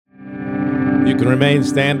You can remain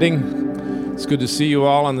standing. It's good to see you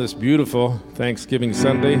all on this beautiful Thanksgiving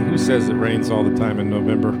Sunday. Who says it rains all the time in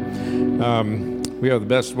November? We have the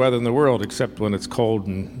best weather in the world, except when it's cold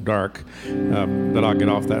and dark. But I'll get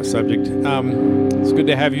off that subject. It's good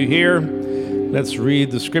to have you here. Let's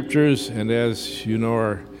read the scriptures. And as you know,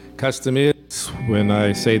 our custom is, when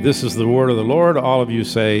I say, "This is the word of the Lord," all of you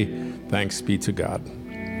say, "Thanks be to God."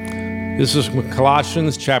 This is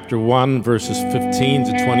Colossians chapter 1, verses 15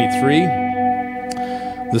 to 23.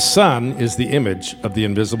 The Son is the image of the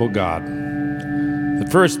invisible God, the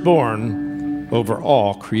firstborn over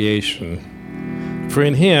all creation. For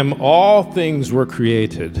in him all things were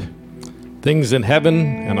created, things in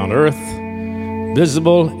heaven and on earth,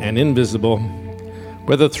 visible and invisible,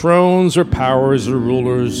 whether thrones or powers or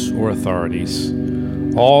rulers or authorities.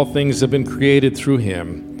 All things have been created through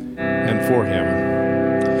him and for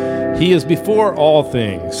him. He is before all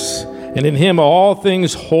things, and in him all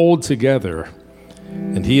things hold together.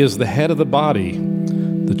 And he is the head of the body,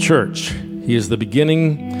 the church. He is the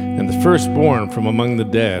beginning and the firstborn from among the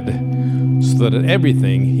dead, so that in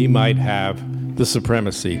everything he might have the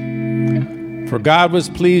supremacy. For God was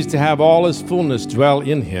pleased to have all his fullness dwell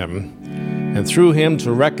in him, and through him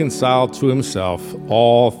to reconcile to himself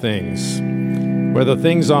all things, whether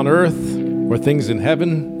things on earth or things in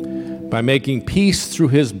heaven, by making peace through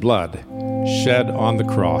his blood shed on the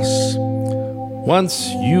cross.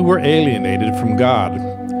 Once you were alienated from God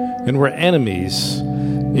and were enemies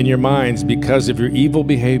in your minds because of your evil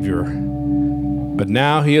behavior. But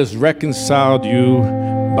now he has reconciled you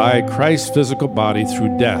by Christ's physical body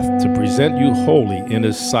through death to present you holy in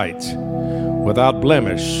his sight, without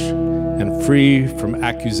blemish and free from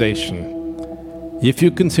accusation. If you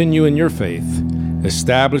continue in your faith,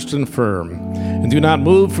 established and firm, and do not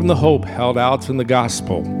move from the hope held out in the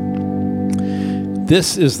gospel.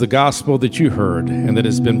 This is the gospel that you heard and that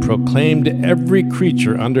has been proclaimed to every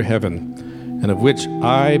creature under heaven, and of which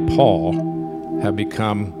I, Paul, have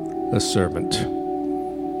become a servant.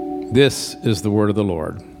 This is the word of the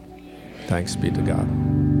Lord. Thanks be to God.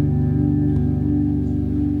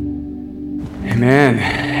 Amen.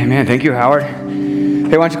 Amen. Thank you, Howard.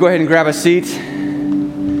 Hey, why don't you go ahead and grab a seat?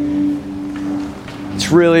 It's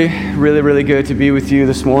really, really, really good to be with you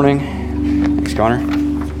this morning. Thanks, Connor.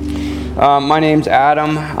 My name's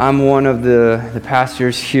Adam. I'm one of the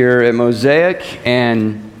pastors here at Mosaic,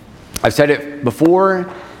 and I've said it before,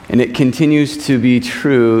 and it continues to be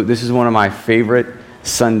true. This is one of my favorite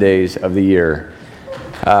Sundays of the year.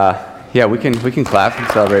 Yeah, we can clap and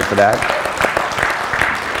celebrate for that.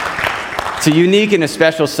 It's a unique and a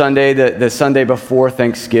special Sunday, the Sunday before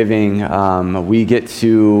Thanksgiving. We get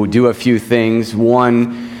to do a few things.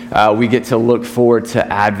 One, we get to look forward to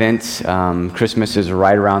Advent. Christmas is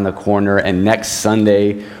right around the corner, and next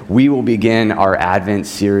Sunday we will begin our Advent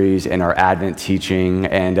series and our Advent teaching.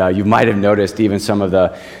 And you might have noticed even some of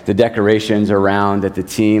the decorations around that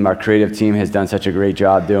our creative team has done such a great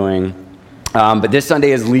job doing. But this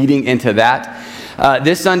Sunday is leading into that.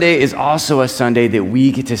 This Sunday is also a Sunday that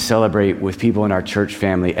we get to celebrate with people in our church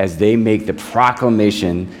family as they make the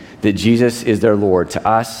proclamation that Jesus is their Lord to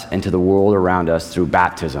us and to the world around us through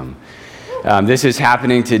baptism. This is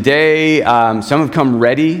happening today. Some have come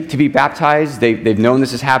ready to be baptized. They've known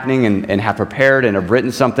this is happening and have prepared and have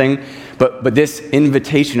written something. But this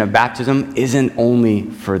invitation of baptism isn't only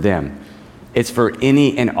for them. It's for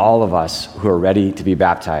any and all of us who are ready to be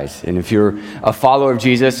baptized. And if you're a follower of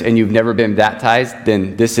Jesus and you've never been baptized,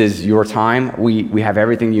 then this is your time. We have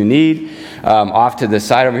everything you need. Off to the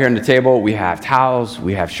side over here on the table, we have towels,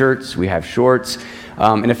 we have shirts, we have shorts.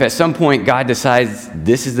 And if at some point God decides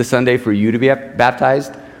this is the Sunday for you to be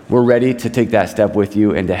baptized, we're ready to take that step with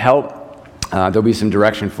you and to help. There'll be some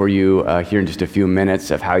direction for you here in just a few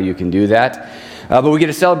minutes of how you can do that. But we get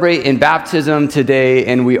to celebrate in baptism today,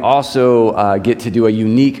 and we also get to do a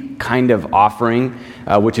unique kind of offering,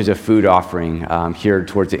 which is a food offering. Here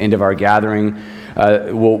towards the end of our gathering,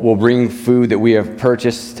 we'll bring food that we have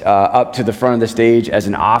purchased up to the front of the stage as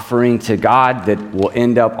an offering to God that will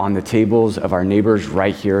end up on the tables of our neighbors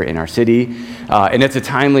right here in our city. And it's a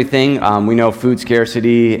timely thing. We know food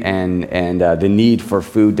scarcity and the need for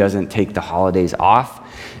food doesn't take the holidays off.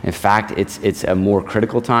 In fact, it's a more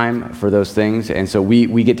critical time for those things, and so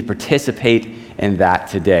we get to participate in that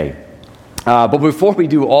today. But before we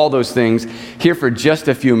do all those things, here for just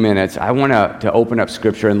a few minutes, I want to open up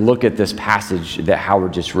Scripture and look at this passage that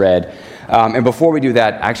Howard just read. And before we do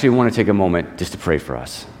that, I actually want to take a moment just to pray for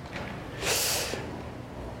us.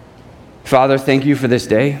 Father, thank you for this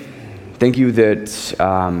day. Thank you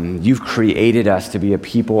that you've created us to be a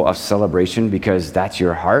people of celebration because that's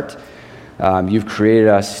your heart. You've created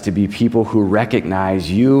us to be people who recognize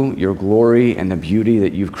you, your glory, and the beauty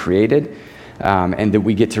that you've created, and that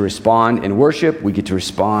we get to respond in worship. We get to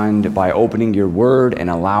respond by opening your word and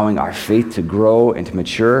allowing our faith to grow and to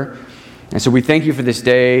mature. And so we thank you for this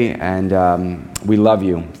day, and we love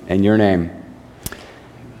you. In your name,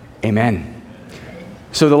 amen.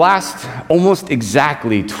 So the last almost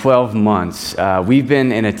exactly 12 months, we've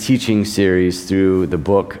been in a teaching series through the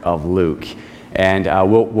book of Luke. And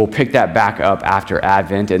we'll pick that back up after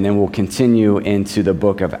Advent, and then we'll continue into the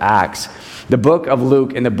book of Acts. The book of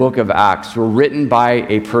Luke and the book of Acts were written by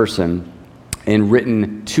a person and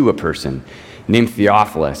written to a person named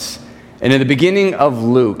Theophilus. And in the beginning of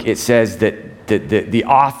Luke, it says that the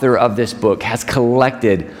author of this book has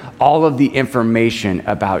collected all of the information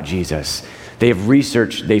about Jesus. They've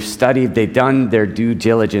researched, they've studied, they've done their due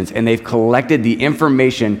diligence, and they've collected the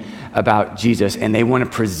information about Jesus, and they want to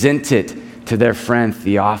present it to their friend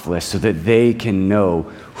Theophilus so that they can know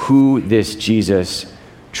who this Jesus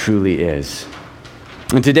truly is.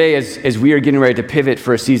 And today, as we are getting ready to pivot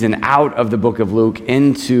for a season out of the book of Luke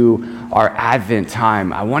into our Advent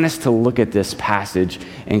time, I want us to look at this passage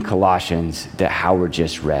in Colossians that Howard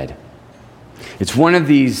just read. It's one of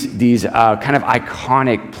these kind of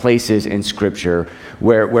iconic places in Scripture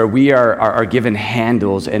where we are given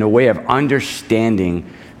handles and a way of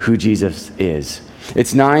understanding who Jesus is.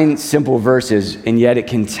 It's 9 simple verses, and yet it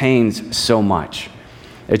contains so much.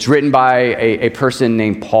 It's written by a person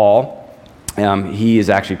named Paul. He is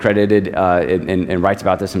actually credited and writes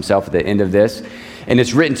about this himself at the end of this. And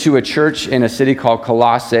it's written to a church in a city called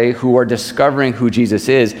Colossae who are discovering who Jesus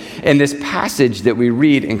is. And this passage that we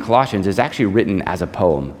read in Colossians is actually written as a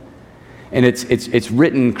poem. And it's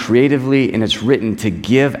written creatively, and it's written to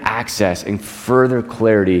give access and further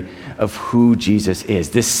clarity of who Jesus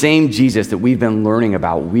is. This same Jesus that we've been learning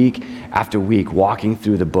about week after week, walking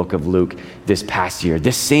through the book of Luke this past year.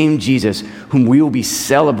 This same Jesus whom we will be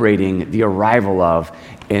celebrating the arrival of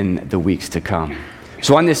in the weeks to come.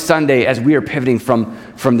 So on this Sunday, as we are pivoting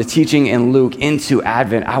from the teaching in Luke into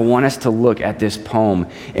Advent, I want us to look at this poem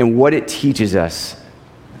and what it teaches us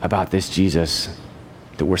about this Jesus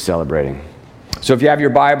that we're celebrating. So if you have your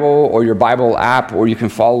Bible or your Bible app, or you can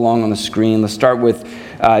follow along on the screen, let's start with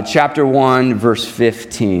chapter 1, verse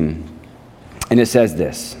 15. And it says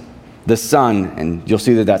this: the Son, and you'll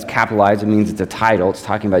see that that's capitalized, it means it's a title, it's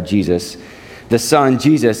talking about Jesus. The Son,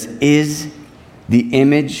 Jesus, is the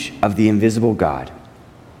image of the invisible God,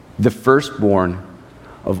 the firstborn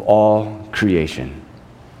of all creation.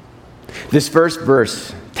 This first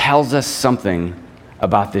verse tells us something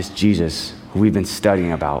about this Jesus who we've been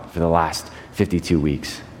studying about for the last 52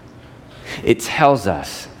 weeks. It tells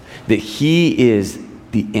us that he is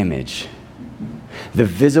the image, the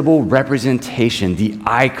visible representation, the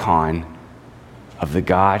icon of the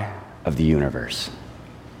God of the universe.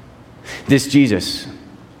 This Jesus,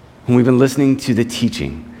 whom we've been listening to the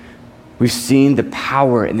teaching, we've seen the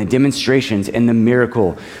power and the demonstrations and the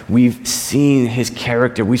miracle. We've seen his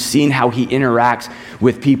character. We've seen how he interacts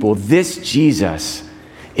with people. This Jesus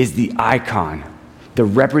is the icon, the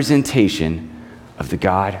representation of the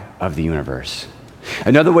God of the universe.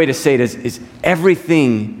 Another way to say it is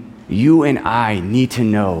everything you and I need to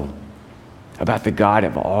know about the God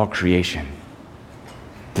of all creation.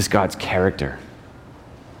 This God's character,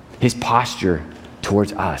 his posture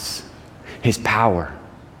towards us, his power,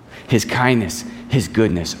 his kindness, his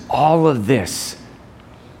goodness. All of this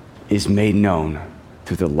is made known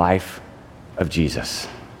through the life of Jesus.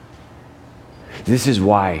 This is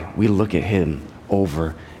why we look at him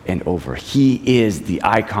over and over. He is the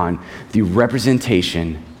icon, the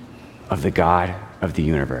representation of the God of the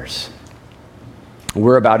universe.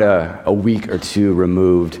 We're about a week or two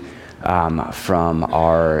removed from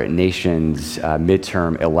our nation's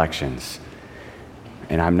midterm elections.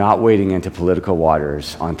 And I'm not wading into political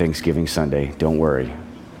waters on Thanksgiving Sunday. Don't worry.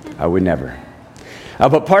 I would never.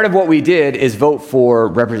 But part of what we did is vote for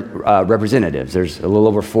representatives. There's a little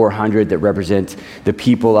over 400 that represent the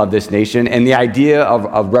people of this nation. And the idea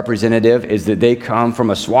of representative is that they come from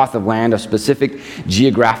a swath of land, a specific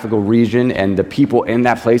geographical region, and the people in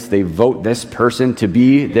that place, they vote this person to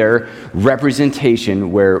be their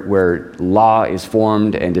representation where law is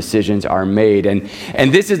formed and decisions are made. And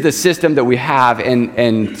this is the system that we have,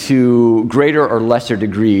 and to greater or lesser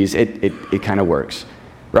degrees, it kind of works.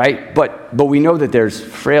 Right? But we know that there's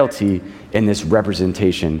frailty in this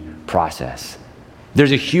representation process.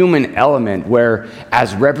 There's a human element where,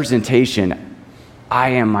 as representation,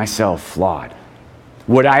 I am myself flawed.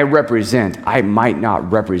 What I represent, I might not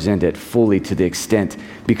represent it fully to the extent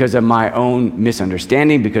because of my own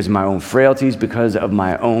misunderstanding, because of my own frailties, because of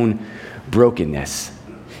my own brokenness.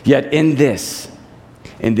 Yet in this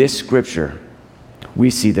scripture, we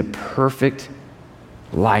see the perfect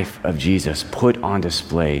life of Jesus put on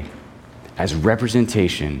display as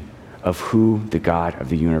representation of who the God of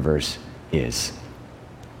the universe is.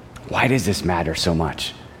 Why does this matter so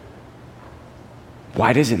much?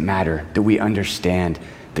 Why does it matter that we understand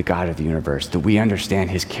the God of the universe, that we understand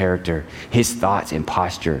his character, his thoughts and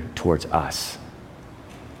posture towards us?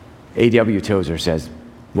 A.W. Tozer says,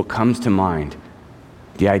 what comes to mind,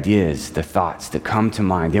 the ideas, the thoughts that come to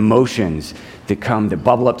mind, the emotions that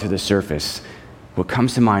bubble up to the surface, what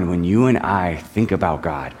comes to mind when you and I think about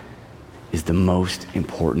God is the most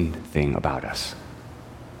important thing about us.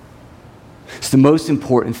 It's the most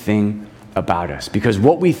important thing about us, because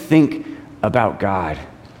what we think about God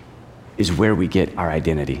is where we get our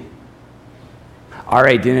identity. Our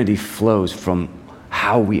identity flows from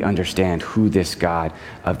how we understand who this God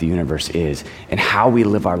of the universe is, and how we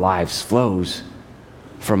live our lives flows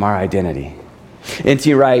from our identity.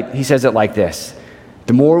 N.T. Wright, he says it like this: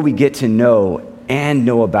 the more we get to know and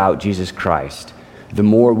know about Jesus Christ, the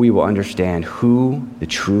more we will understand who the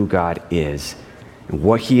true God is, and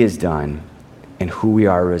what he has done, and who we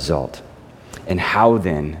are a result, and how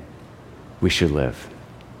then we should live.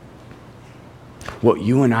 What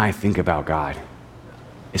you and I think about God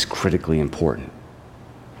is critically important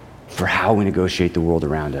for how we negotiate the world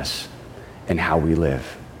around us and how we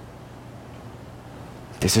live.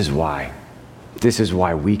 This is why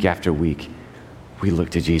week after week we look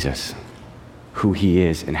to Jesus, who he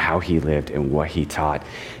is and how he lived and what he taught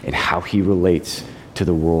and how he relates to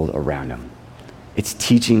the world around him. It's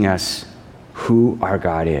teaching us who our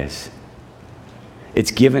God is.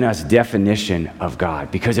 It's given us definition of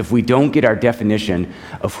God, because if we don't get our definition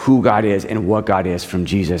of who God is and what God is from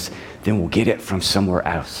Jesus, then we'll get it from somewhere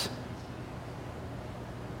else.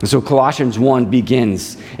 And so Colossians 1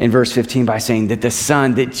 begins in verse 15 by saying that the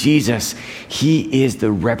Son, that Jesus, he is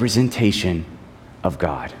the representation of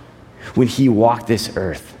God. When he walked this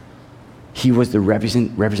earth, he was the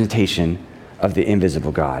representation of the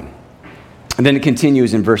invisible God. And then it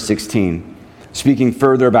continues in verse 16, speaking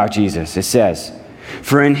further about Jesus. It says,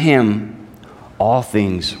 "For in him all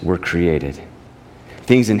things were created,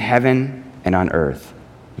 things in heaven and on earth,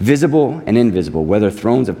 visible and invisible, whether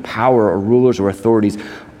thrones of power or rulers or authorities,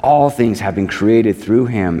 all things have been created through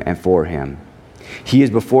him and for him. He is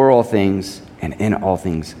before all things, and in all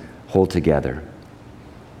things hold together.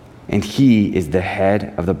 And he is the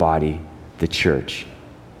head of the body, the church.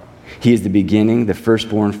 He is the beginning, the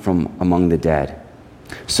firstborn from among the dead,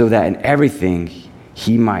 so that in everything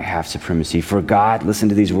he might have supremacy. For God," listen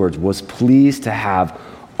to these words, "was pleased to have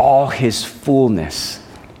all his fullness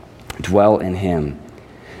dwell in him,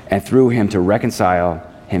 and through him to reconcile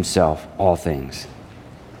himself all things,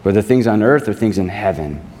 whether things on earth or things in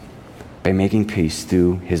heaven, by making peace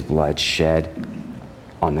through his blood shed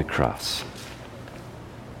on the cross."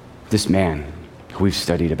 This man who we've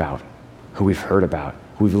studied about, who we've heard about,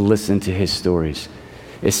 who we've listened to his stories,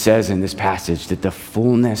 it says in this passage that the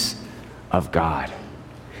fullness of God,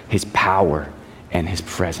 his power and his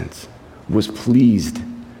presence, was pleased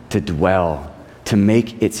to dwell, to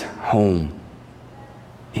make its home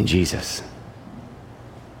in Jesus.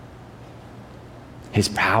 His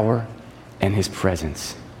power and his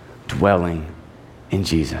presence dwelling in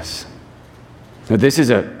Jesus. Now, this is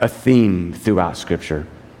a theme throughout Scripture,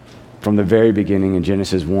 from the very beginning in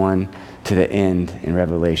Genesis 1 to the end in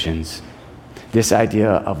Revelations. This idea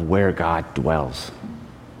of where God dwells,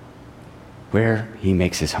 where he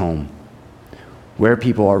makes his home, where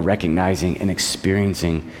people are recognizing and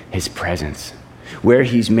experiencing his presence, where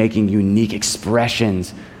he's making unique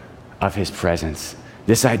expressions of his presence.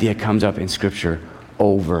 This idea comes up in Scripture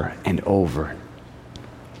over and over.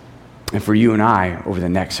 And for you and I, over the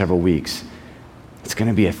next several weeks, it's going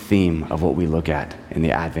to be a theme of what we look at in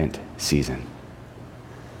the Advent season.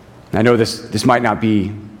 I know this might not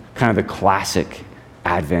be kind of the classic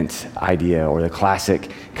Advent idea or the classic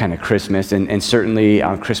kind of Christmas, and certainly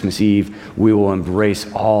on Christmas Eve we will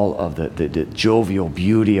embrace all of the jovial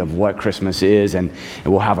beauty of what Christmas is, and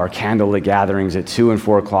we'll have our candlelit gatherings at 2 and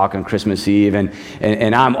 4 o'clock on Christmas Eve,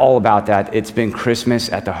 and I'm all about that. It's been Christmas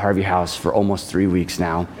at the Harvey House for almost 3 weeks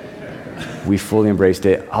now. We fully embraced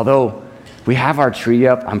it, although we have our tree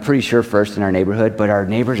up, I'm pretty sure, first in our neighborhood, but our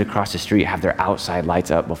neighbors across the street have their outside lights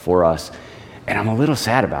up before us, and I'm a little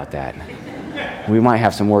sad about that. We might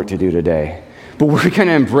have some work to do today. But we're going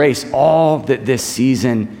to embrace all that this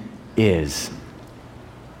season is.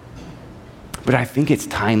 But I think it's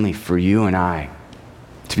timely for you and I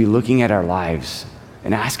to be looking at our lives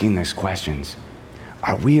and asking these questions.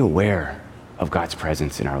 Are we aware of God's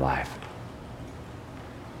presence in our life?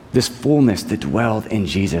 this fullness that dwelled in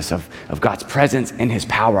Jesus, of God's presence and his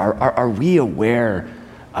power. Are we aware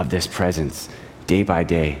of this presence day by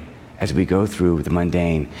day as we go through the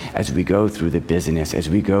mundane, as we go through the busyness, as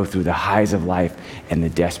we go through the highs of life and the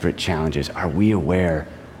desperate challenges? Are we aware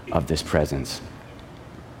of this presence?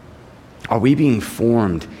 Are we being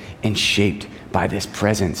formed and shaped by this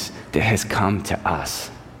presence that has come to us?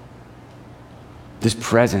 This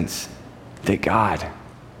presence that God,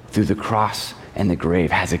 through the cross and the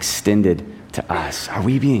grave, has extended to us. Are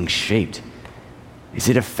we being shaped? Is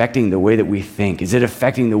it affecting the way that we think? Is it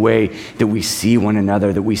affecting the way that we see one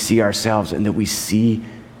another, that we see ourselves, and that we see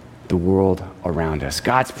the world around us?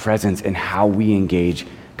 God's presence and how we engage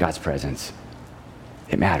God's presence,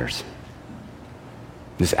 it matters.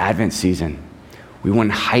 This Advent season, we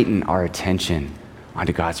want to heighten our attention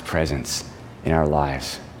onto God's presence in our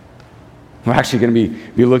lives. We're actually going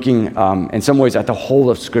to be looking in some ways at the whole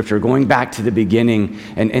of Scripture, going back to the beginning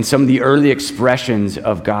and some of the early expressions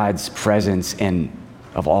of God's presence in,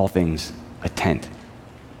 of all things, a tent.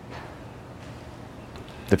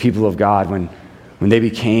 The people of God, when they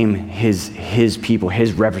became his people,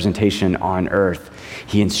 his representation on earth,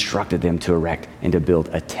 he instructed them to erect and to build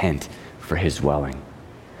a tent for his dwelling.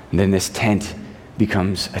 And then this tent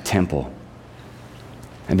becomes a temple.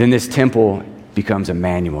 And then this temple becomes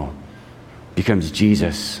Emmanuel, becomes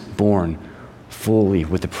Jesus born fully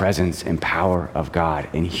with the presence and power of God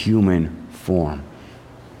in human form.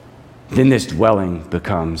 Then this dwelling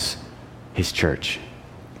becomes his church.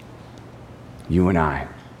 You and I,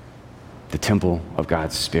 the temple of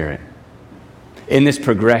God's Spirit. In this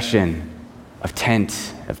progression of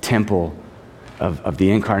tent, of temple, of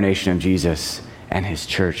the incarnation of Jesus and his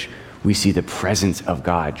church, we see the presence of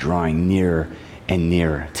God drawing nearer and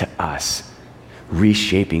nearer to us,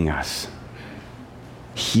 reshaping us,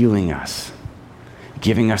 healing us,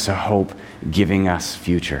 giving us a hope, giving us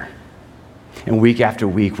future. And week after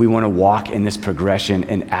week, we want to walk in this progression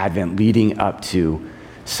in Advent, leading up to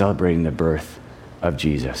celebrating the birth of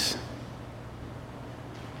Jesus.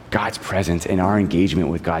 God's presence and our engagement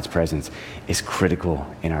with God's presence is critical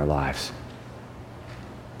in our lives.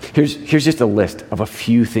 Here's just a list of a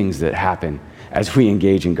few things that happen as we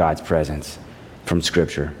engage in God's presence from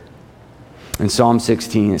Scripture. In Psalm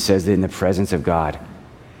 16, it says that in the presence of God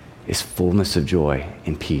is fullness of joy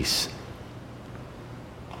and peace.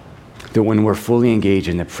 That when we're fully engaged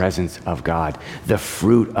in the presence of God, the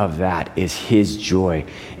fruit of that is his joy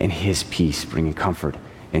and his peace, bringing comfort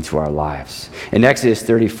into our lives. In Exodus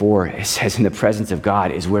 34, it says in the presence of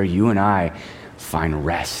God is where you and I find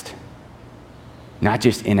rest. Not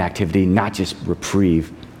just inactivity, not just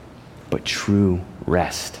reprieve, but true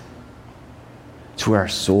rest. It's where our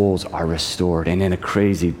souls are restored. And in a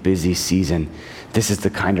crazy, busy season, this is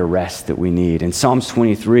the kind of rest that we need. In Psalms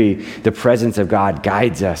 23, the presence of God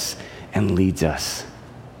guides us and leads us.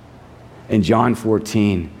 In John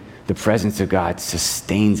 14, the presence of God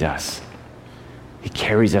sustains us. He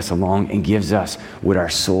carries us along and gives us what our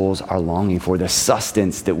souls are longing for, the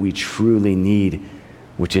sustenance that we truly need,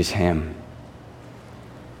 which is him.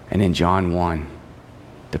 And in John 1,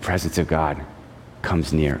 the presence of God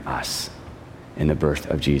comes near us in the birth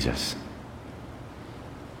of Jesus.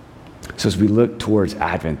 So as we look towards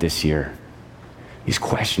Advent this year, this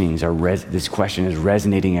question is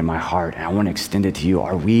resonating in my heart, and I want to extend it to you.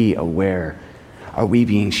 Are we aware? Are we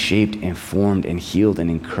being shaped and formed and healed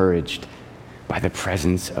and encouraged by the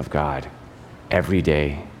presence of God every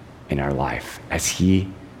day in our life as he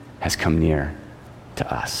has come near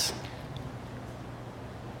to us?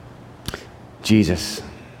 Jesus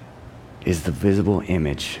is the visible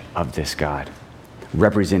image of this God,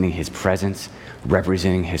 representing his presence,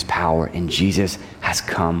 representing his power, and Jesus has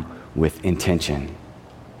come with intention.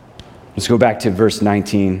 Let's go back to verse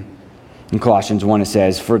 19. In Colossians 1, it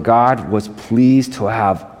says, "For God was pleased to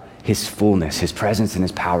have his fullness, his presence and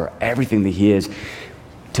his power, everything that he is,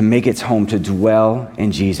 to make its home, to dwell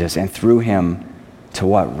in Jesus, and through him to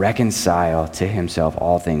what? Reconcile to himself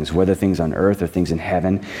all things, whether things on earth or things in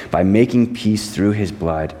heaven, by making peace through his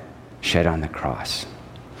blood shed on the cross."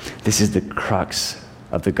 This is the crux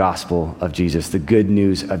of the gospel of Jesus, the good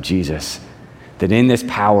news of Jesus, that in this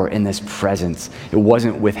power, in this presence, it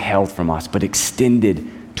wasn't withheld from us, but extended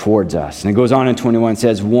towards us. And it goes on in 21, it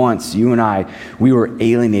says, "Once, you and I, we were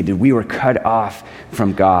alienated, we were cut off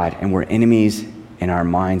from God, and were enemies in our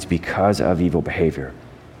minds because of evil behavior.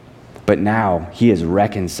 But now he has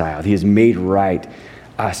reconciled, he has made right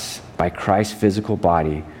us by Christ's physical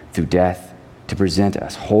body through death to present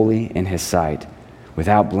us holy in his sight,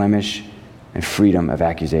 without blemish and freedom of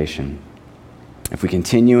accusation. If we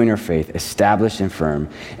continue in our faith, established and firm,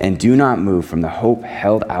 and do not move from the hope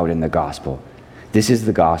held out in the gospel, This is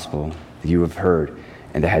the gospel that you have heard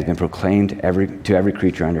and that has been proclaimed to every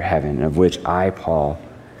creature under heaven, and of which I, Paul,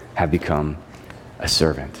 have become a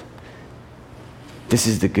servant. This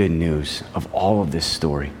is the good news of all of this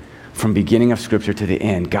story. From beginning of Scripture to the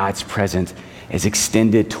end, God's presence is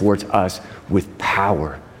extended towards us with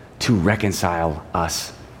power to reconcile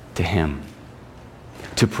us to him,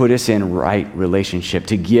 to put us in right relationship,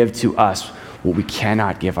 to give to us what we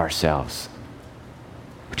cannot give ourselves,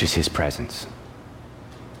 which is his presence.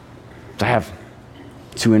 So I have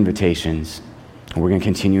 2 invitations. We're going to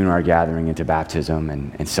continue in our gathering into baptism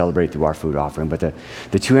and celebrate through our food offering. But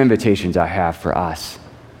the 2 invitations I have for us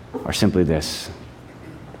are simply this.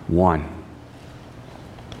 1,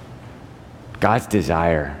 God's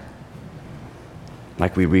desire,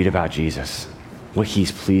 like we read about Jesus, what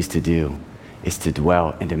he's pleased to do is to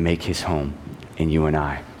dwell and to make his home in you and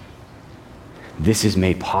I. This is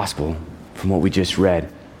made possible from what we just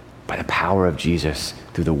read by the power of Jesus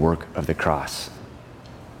through the work of the cross.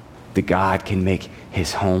 That God can make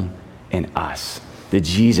his home in us. That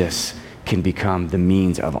Jesus can become the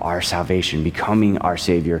means of our salvation, becoming our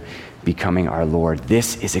Savior, becoming our Lord.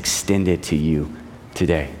 This is extended to you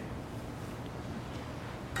today.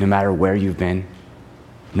 No matter where you've been,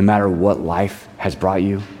 no matter what life has brought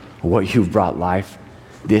you, or what you've brought life,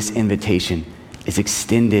 this invitation is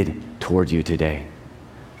extended toward you today.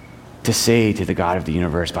 To say to the God of the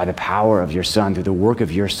universe, by the power of your Son, through the work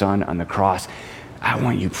of your Son on the cross, I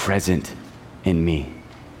want you present in me.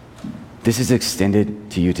 This is extended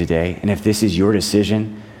to you today. And if this is your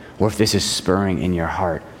decision, or if this is spurring in your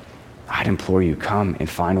heart, I'd implore you, come and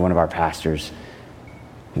find one of our pastors.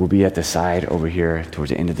 We'll be at the side over here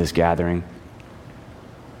towards the end of this gathering.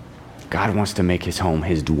 God wants to make his home,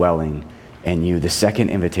 his dwelling in you. The second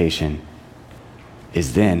invitation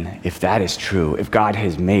is then, if that is true, if God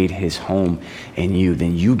has made his home in you,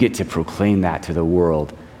 then you get to proclaim that to the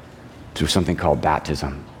world through something called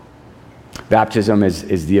baptism. Baptism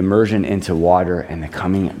is the immersion into water and the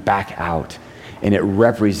coming back out. And it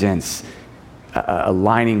represents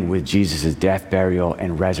aligning with Jesus' death, burial,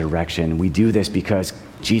 and resurrection. We do this because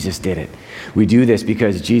Jesus did it. We do this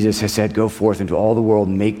because Jesus has said, go forth into all the world,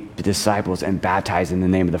 make disciples, and baptize in the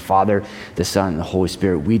name of the Father, the Son, and the Holy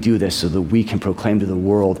Spirit. We do this so that we can proclaim to the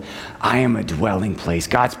world, I am a dwelling place.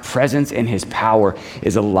 God's presence and his power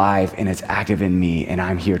is alive and it's active in me, and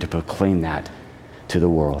I'm here to proclaim that to the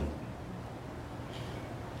world.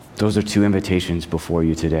 Those are 2 invitations before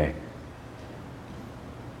you today.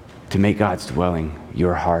 To make God's dwelling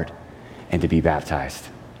your heart and to be baptized.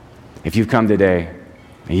 If you've come today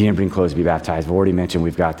and you didn't bring clothes to be baptized, I've already mentioned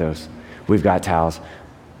we've got those. We've got towels.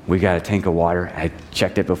 We've got a tank of water. I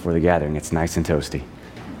checked it before the gathering. It's nice and toasty.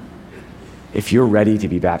 If you're ready to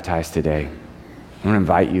be baptized today, I'm going to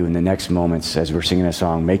invite you in the next moments as we're singing a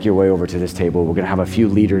song, make your way over to this table. We're going to have a few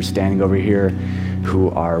leaders standing over here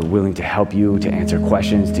who are willing to help you, to answer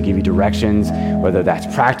questions, to give you directions, whether that's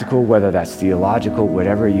practical, whether that's theological,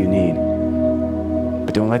 whatever you need.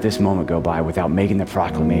 But don't let this moment go by without making the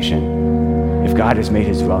proclamation. If God has made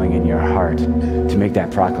his dwelling in your heart, to make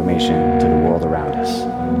that proclamation to the world around us.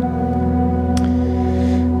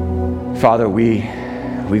 Father, we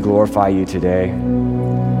glorify you today.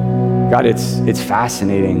 God, it's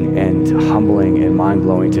fascinating and humbling and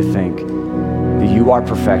mind-blowing to think that you are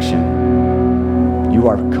perfection. You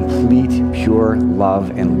are complete, pure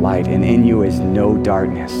love and light, and in you is no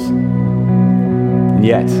darkness. And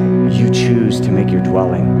yet, you choose to make your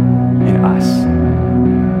dwelling in us.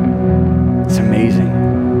 It's amazing.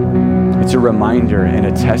 It's a reminder and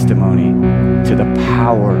a testimony to the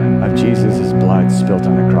power of Jesus' blood spilt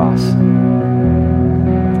on the cross.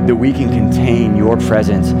 That we can contain your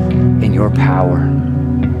presence and your power.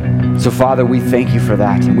 So Father, we thank you for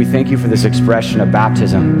that. And we thank you for this expression of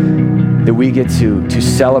baptism, that we get to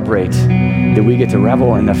celebrate, that we get to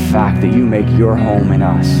revel in the fact that you make your home in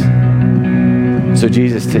us. So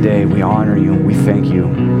Jesus, today we honor you, we thank you,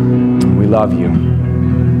 we love you.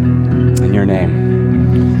 In your name,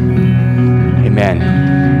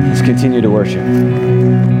 amen. Let's continue to worship.